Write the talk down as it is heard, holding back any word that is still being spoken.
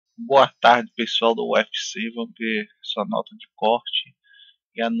Boa tarde, pessoal do UFC. Vamos ver sua nota de corte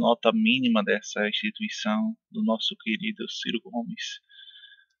e a nota mínima dessa instituição do nosso querido Ciro Gomes.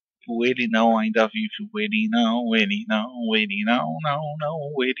 O ele não ainda vive, o ele não, ele não, ele não, não,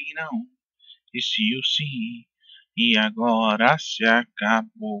 não, ele não. E se o sim, e agora se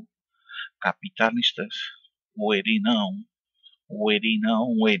acabou. Capitalistas, o ele não, o ele não,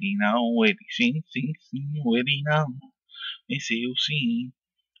 o ele não, o ele sim, sim, sim, o ele não. E se o sim.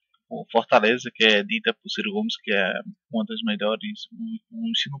 O Fortaleza, que é dita por Ciro Gomes, que é uma das melhores, um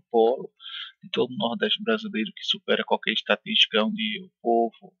ensino polo de todo o Nordeste brasileiro, que supera qualquer estatística, onde o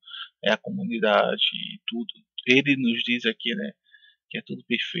povo é a comunidade e tudo. Ele nos diz aqui, né, que é tudo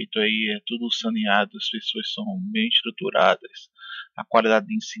perfeito aí, é tudo saneado, as pessoas são bem estruturadas, a qualidade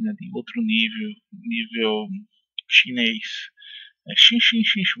de ensino é de outro nível, nível chinês. É xin, xin,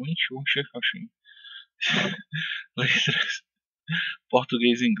 xin, xin, xin, xin, xin. Letras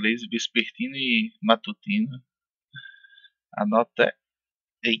português, inglês, vespertino e matutino. A nota é.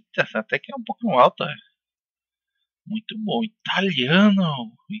 Eita, até que é um pouquinho alta. Muito bom.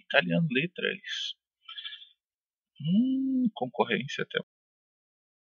 Italiano. Italiano letras. Concorrência até.